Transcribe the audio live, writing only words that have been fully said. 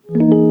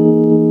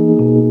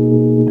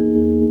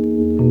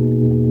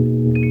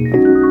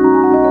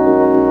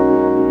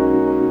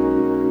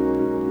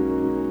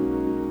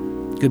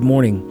Good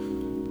morning.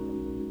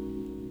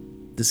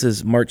 This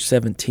is March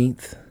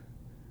 17th,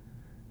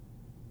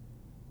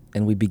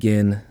 and we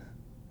begin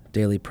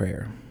daily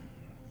prayer.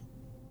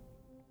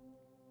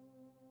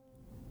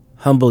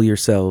 Humble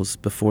yourselves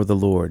before the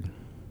Lord,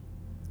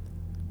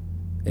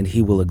 and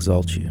He will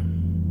exalt you.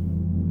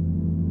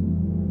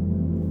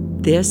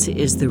 This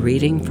is the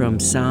reading from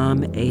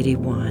Psalm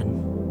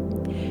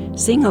 81.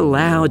 Sing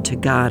aloud to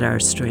God our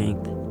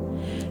strength.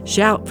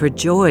 Shout for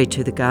joy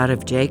to the God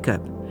of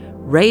Jacob.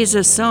 Raise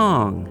a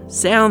song,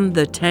 sound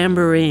the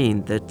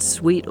tambourine, the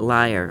sweet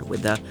lyre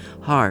with the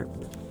harp.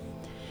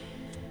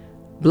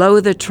 Blow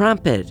the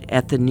trumpet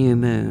at the new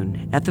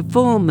moon, at the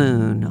full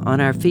moon on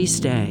our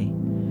feast day.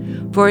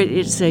 For it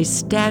is a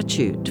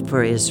statute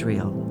for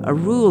Israel, a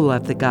rule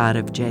of the God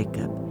of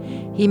Jacob.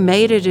 He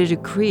made it a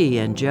decree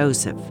in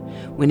Joseph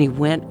when he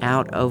went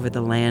out over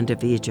the land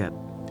of Egypt.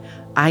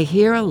 I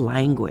hear a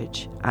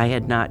language I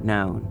had not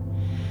known.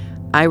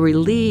 I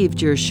relieved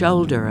your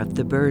shoulder of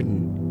the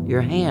burden.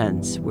 Your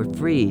hands were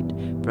freed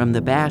from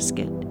the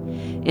basket.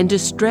 In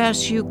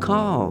distress you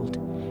called,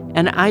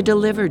 and I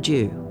delivered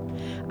you.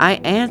 I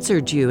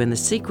answered you in the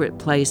secret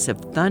place of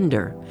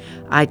thunder.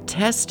 I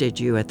tested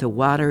you at the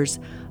waters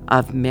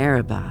of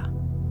Meribah.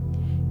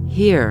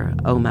 Hear,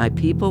 O my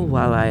people,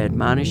 while I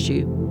admonish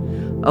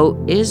you.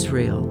 O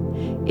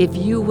Israel, if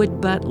you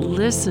would but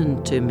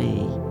listen to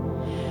me.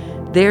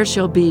 There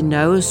shall be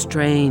no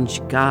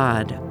strange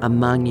god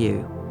among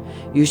you.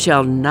 You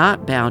shall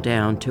not bow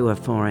down to a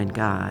foreign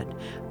god.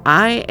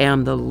 I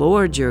am the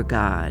Lord your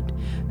God,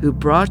 who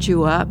brought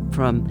you up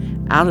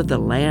from out of the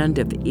land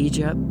of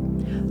Egypt.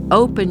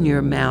 Open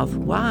your mouth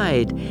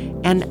wide,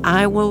 and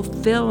I will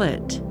fill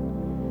it.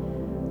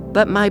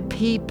 But my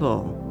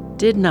people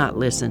did not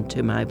listen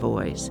to my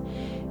voice.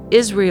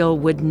 Israel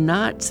would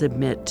not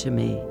submit to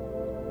me.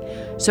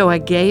 So I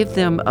gave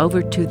them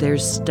over to their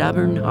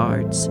stubborn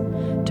hearts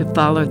to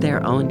follow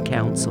their own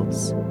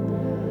counsels.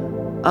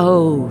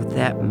 Oh,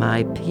 that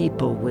my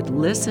people would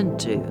listen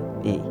to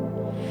me,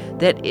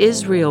 that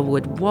Israel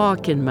would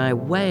walk in my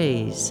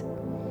ways.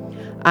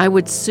 I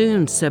would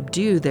soon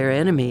subdue their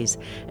enemies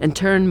and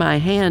turn my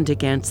hand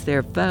against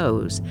their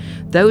foes.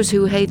 Those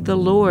who hate the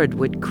Lord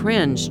would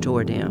cringe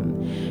toward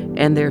him,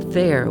 and their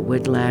fare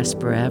would last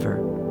forever.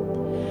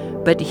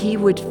 But he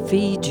would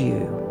feed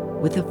you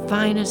with the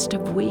finest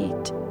of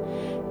wheat,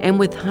 and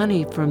with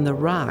honey from the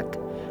rock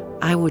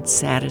I would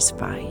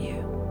satisfy you.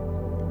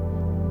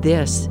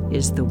 This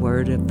is the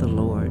word of the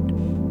Lord.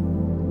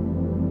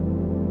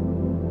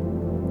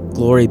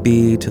 Glory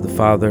be to the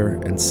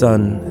Father, and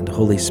Son, and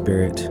Holy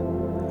Spirit,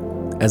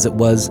 as it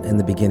was in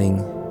the beginning,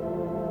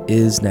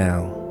 is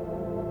now,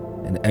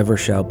 and ever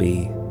shall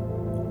be,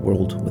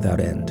 world without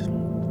end.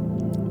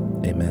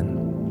 Amen.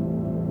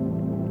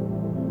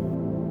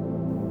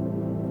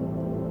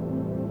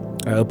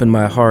 I open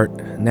my heart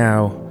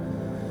now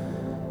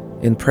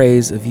in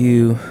praise of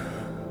you,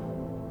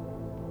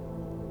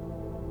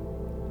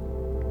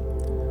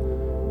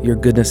 your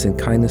goodness and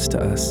kindness to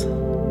us,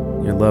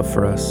 your love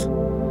for us,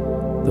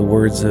 the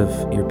words of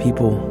your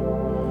people.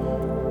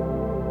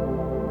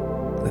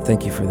 I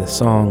thank you for this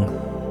song,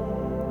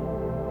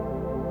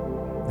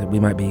 that we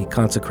might be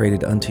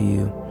consecrated unto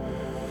you.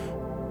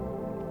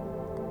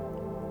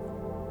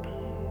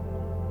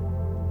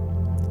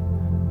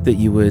 That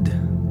you would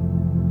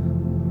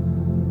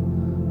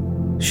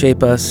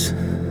shape us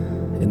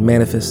and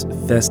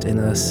manifest in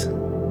us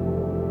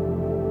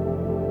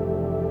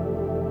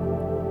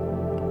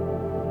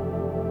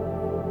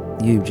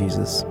you,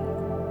 Jesus.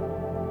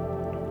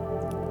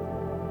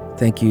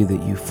 Thank you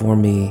that you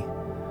form me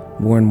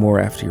more and more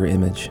after your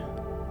image.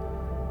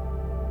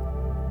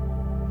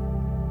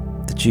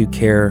 That you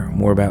care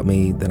more about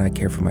me than I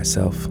care for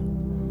myself.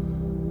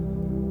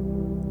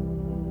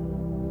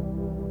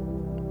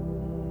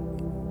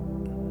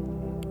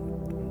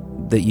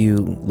 That you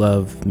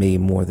love me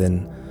more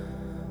than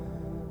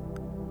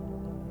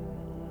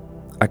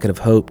I could have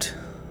hoped,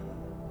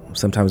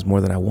 sometimes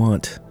more than I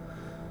want.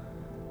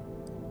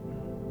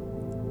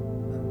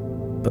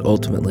 But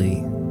ultimately,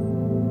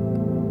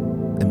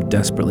 I'm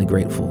desperately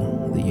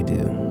grateful that you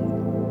do.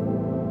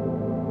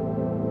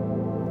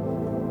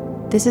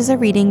 This is a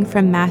reading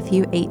from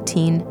Matthew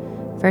 18,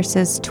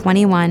 verses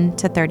 21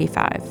 to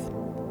 35.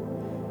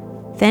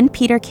 Then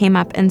Peter came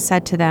up and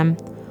said to them,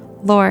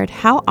 Lord,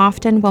 how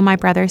often will my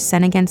brother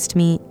sin against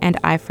me and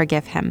I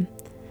forgive him?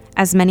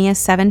 As many as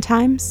 7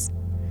 times?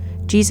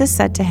 Jesus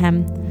said to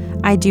him,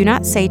 I do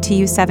not say to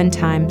you 7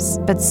 times,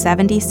 but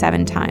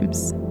 77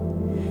 times.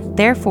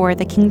 Therefore,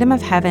 the kingdom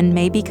of heaven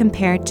may be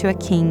compared to a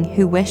king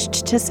who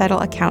wished to settle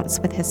accounts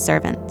with his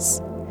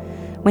servants.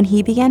 When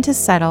he began to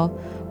settle,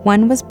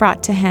 one was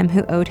brought to him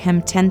who owed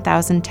him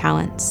 10,000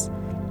 talents.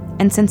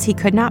 And since he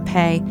could not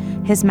pay,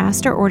 his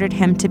master ordered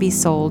him to be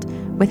sold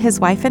with his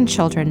wife and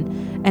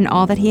children and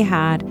all that he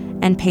had,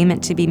 and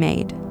payment to be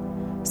made.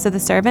 So the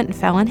servant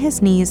fell on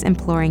his knees,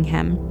 imploring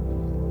him,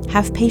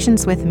 Have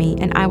patience with me,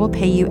 and I will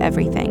pay you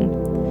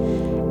everything.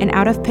 And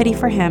out of pity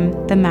for him,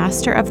 the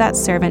master of that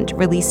servant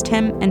released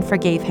him and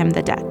forgave him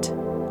the debt.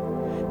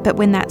 But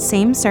when that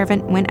same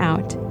servant went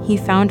out, he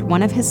found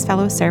one of his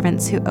fellow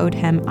servants who owed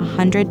him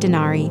 100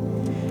 denarii,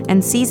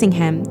 and seizing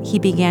him, he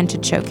began to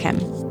choke him,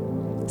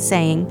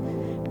 saying,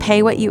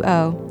 "Pay what you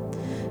owe."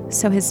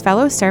 So his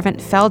fellow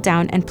servant fell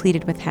down and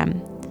pleaded with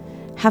him,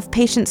 "Have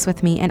patience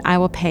with me, and I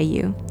will pay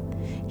you."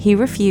 He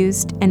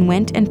refused and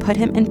went and put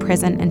him in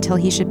prison until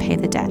he should pay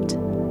the debt.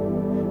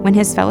 When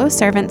his fellow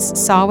servants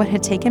saw what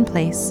had taken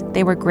place,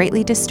 they were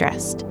greatly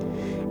distressed.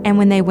 And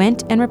when they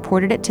went and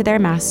reported it to their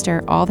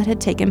master all that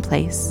had taken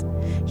place,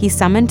 he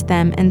summoned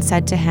them and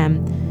said to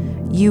him,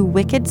 "You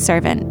wicked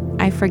servant,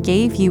 I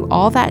forgave you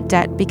all that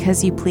debt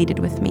because you pleaded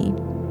with me.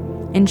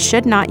 And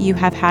should not you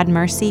have had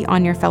mercy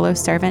on your fellow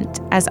servant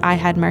as I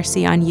had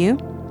mercy on you?"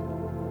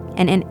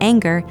 And in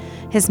anger,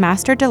 his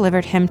master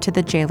delivered him to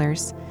the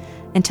jailers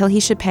until he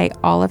should pay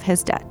all of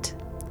his debt.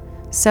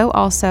 So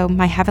also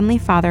my heavenly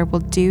Father will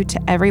do to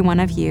every one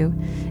of you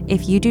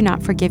if you do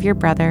not forgive your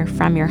brother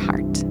from your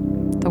heart.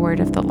 The word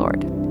of the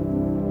Lord.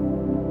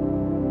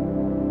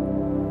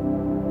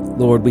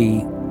 Lord,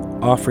 we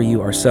offer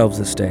you ourselves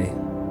this day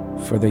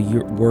for the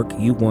work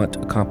you want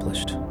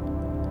accomplished,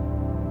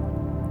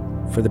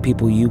 for the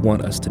people you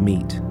want us to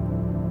meet,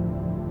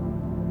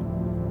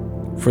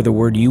 for the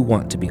word you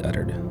want to be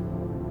uttered,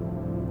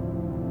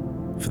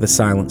 for the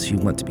silence you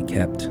want to be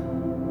kept,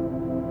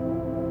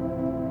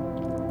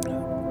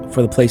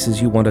 for the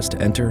places you want us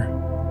to enter,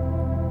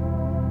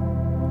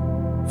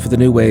 for the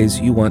new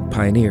ways you want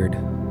pioneered.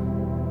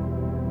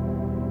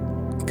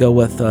 Go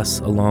with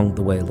us along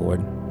the way, Lord,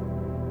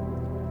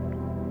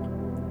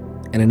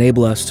 and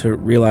enable us to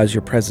realize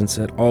your presence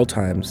at all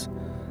times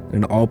and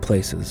in all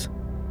places.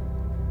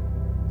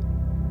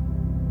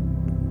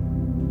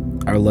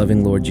 Our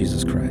loving Lord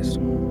Jesus Christ.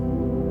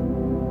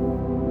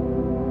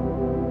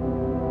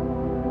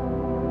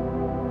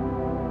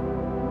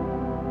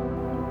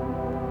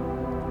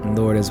 And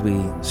Lord, as we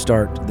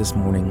start this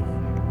morning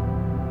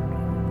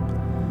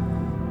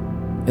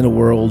in a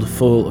world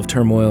full of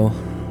turmoil,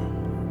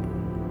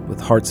 with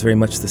hearts very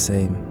much the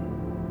same,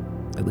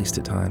 at least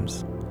at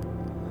times,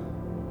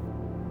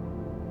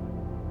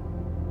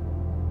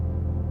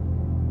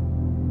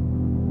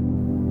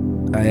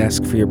 I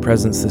ask for your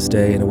presence this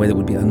day in a way that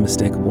would be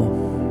unmistakable.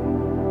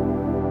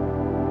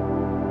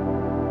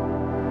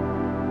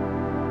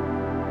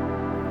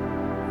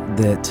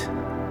 That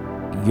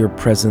your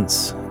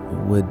presence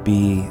would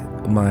be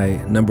my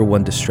number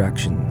one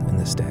distraction in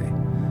this day.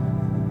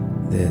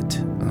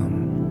 That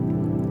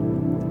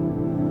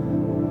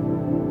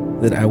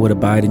I would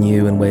abide in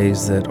you in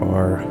ways that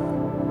are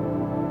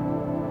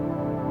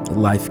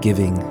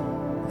life-giving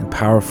and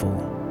powerful,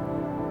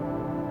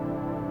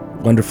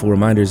 wonderful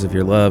reminders of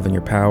your love and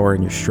your power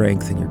and your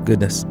strength and your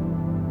goodness.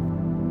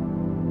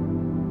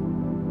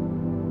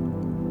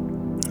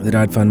 That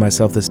I'd find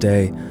myself this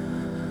day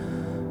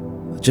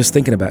just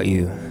thinking about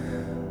you,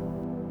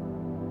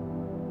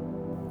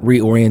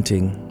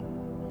 reorienting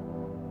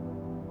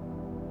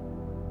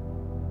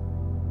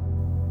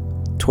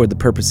toward the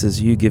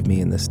purposes you give me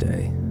in this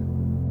day.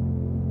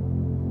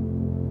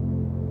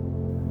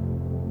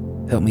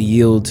 Help me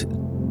yield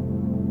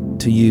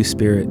to you,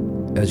 Spirit,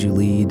 as you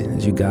lead,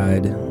 as you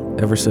guide,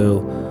 ever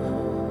so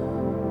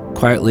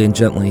quietly and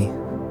gently.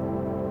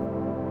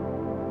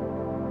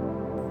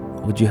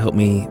 Would you help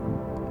me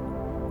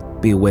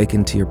be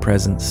awakened to your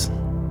presence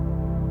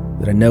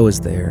that I know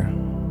is there?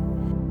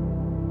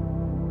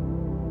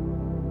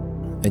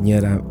 And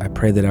yet I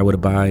pray that I would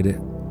abide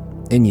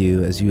in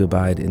you as you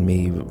abide in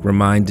me.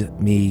 Remind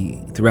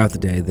me throughout the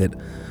day that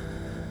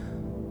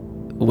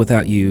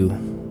without you,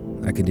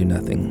 I can do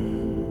nothing.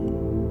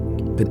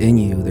 But in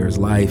you, there is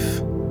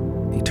life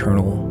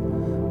eternal.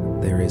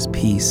 There is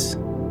peace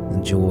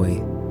and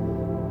joy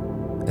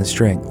and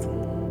strength.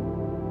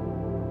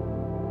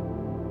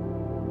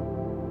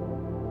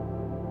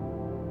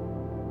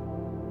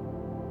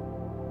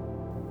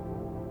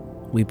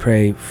 We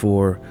pray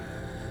for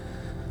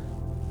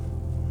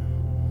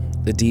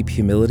a deep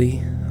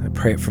humility. I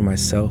pray it for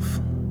myself.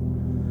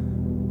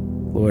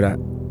 Lord, I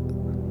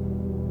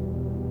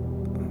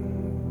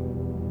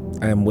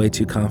am way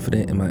too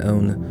confident in my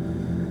own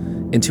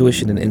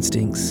intuition and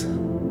instincts.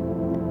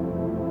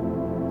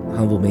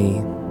 Humble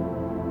me.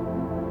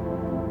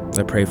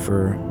 I pray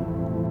for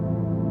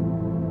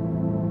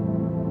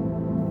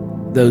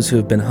those who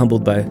have been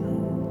humbled by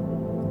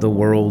the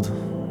world,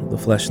 the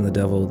flesh and the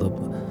devil,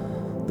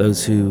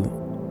 those who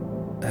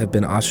have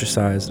been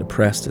ostracized,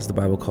 oppressed, as the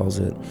Bible calls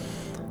it,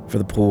 for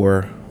the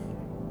poor.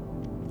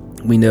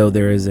 We know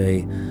there is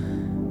a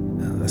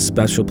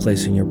special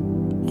place in your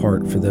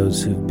heart for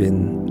those who've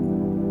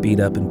been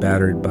beat up and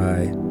battered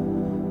by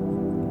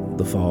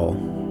the fall,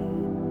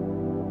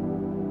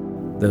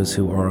 those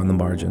who are on the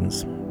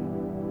margins.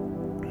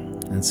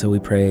 And so we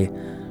pray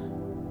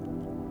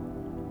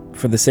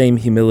for the same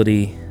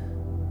humility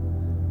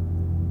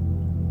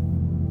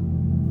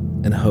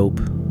and hope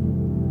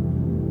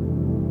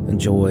and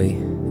joy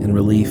and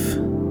relief.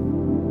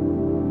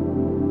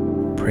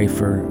 Pray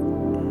for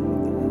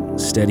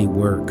steady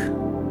work,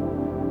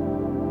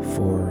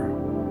 for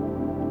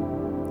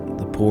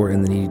the poor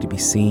and the needy to be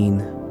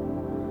seen,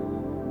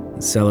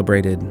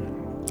 celebrated,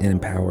 and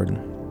empowered.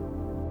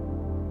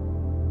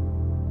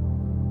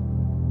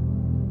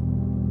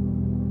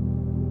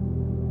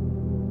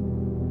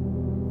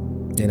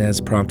 And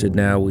as prompted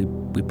now, we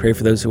pray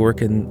for those who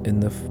work in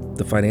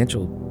the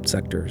financial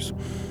sectors,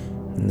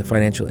 in the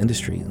financial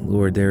industry.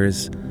 Lord, there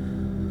is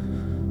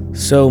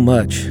so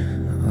much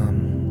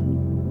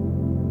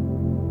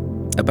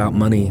about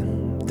money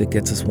that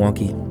gets us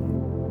wonky.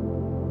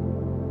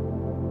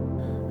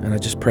 And I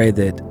just pray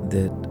that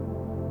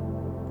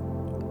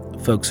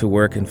folks who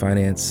work in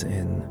finance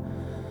and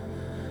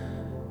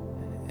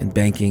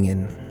banking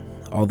and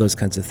all those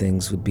kinds of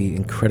things would be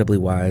incredibly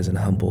wise and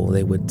humble.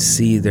 They would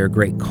see their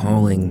great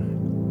calling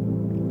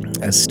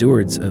as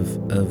stewards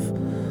of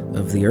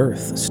the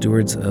earth,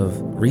 stewards of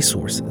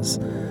resources,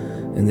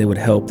 and they would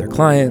help their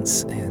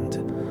clients and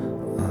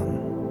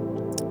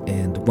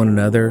one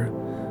another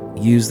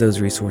use those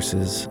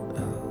resources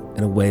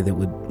in a way that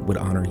would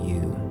honor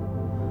you.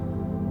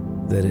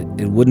 That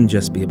it wouldn't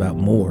just be about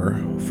more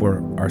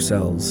for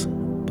ourselves,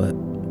 but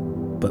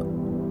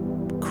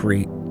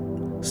create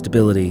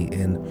stability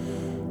and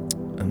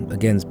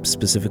again,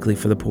 specifically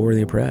for the poor and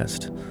the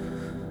oppressed.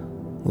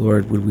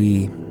 Lord, would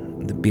we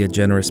be a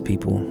generous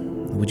people?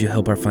 Would you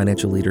help our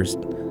financial leaders?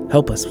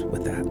 Help us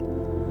with that.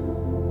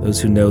 Those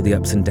who know the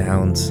ups and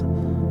downs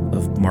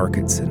of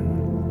markets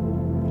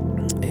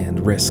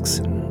and risks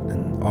and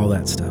all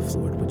that stuff,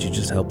 Lord, would you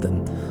just help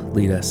them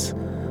lead us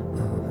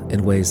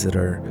in ways that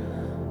are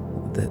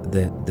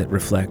that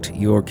reflect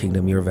your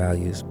kingdom, your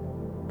values.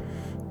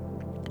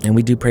 And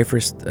we do pray for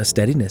a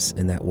steadiness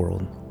in that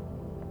world,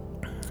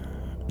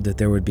 that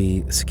there would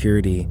be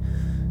security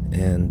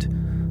and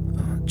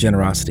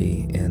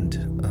generosity and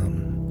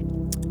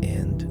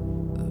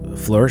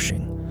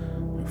flourishing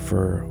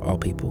for all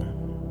people.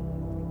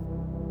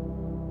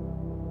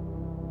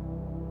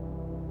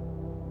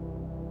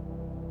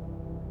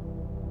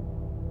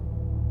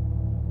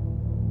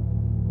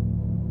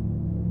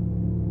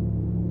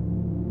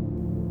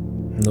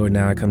 Lord,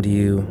 now I come to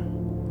you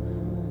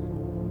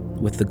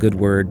with the good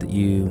word that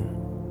you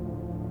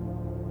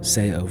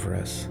say over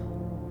us.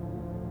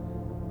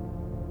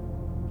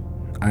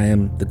 I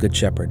am the good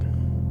shepherd.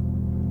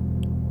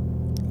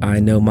 I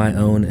know my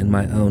own, and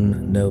my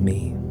own know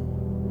me,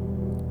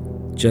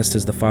 just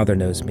as the Father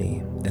knows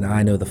me, and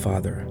I know the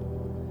Father,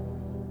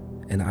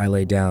 and I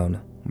lay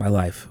down my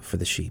life for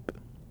the sheep.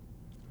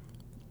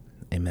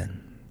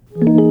 Amen.